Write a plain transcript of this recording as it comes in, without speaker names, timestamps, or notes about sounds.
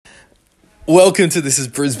Welcome to This is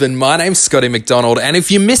Brisbane. My name's Scotty McDonald, and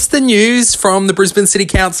if you missed the news from the Brisbane City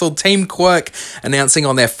Council, Team Quirk announcing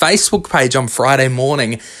on their Facebook page on Friday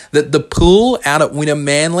morning that the pool out at Winner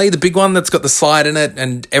Manly, the big one that's got the slide in it,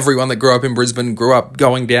 and everyone that grew up in Brisbane grew up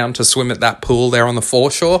going down to swim at that pool there on the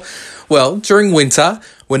foreshore. Well, during winter,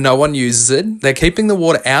 when no one uses it, they're keeping the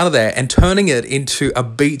water out of there and turning it into a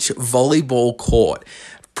beach volleyball court.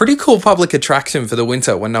 Pretty cool public attraction for the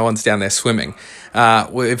winter when no one's down there swimming.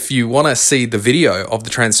 If you want to see the video of the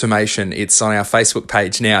transformation, it's on our Facebook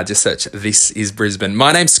page now. Just search This is Brisbane.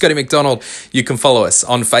 My name's Scotty McDonald. You can follow us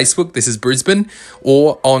on Facebook, This is Brisbane,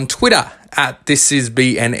 or on Twitter at This is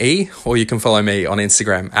BNE, or you can follow me on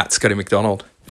Instagram at Scotty McDonald.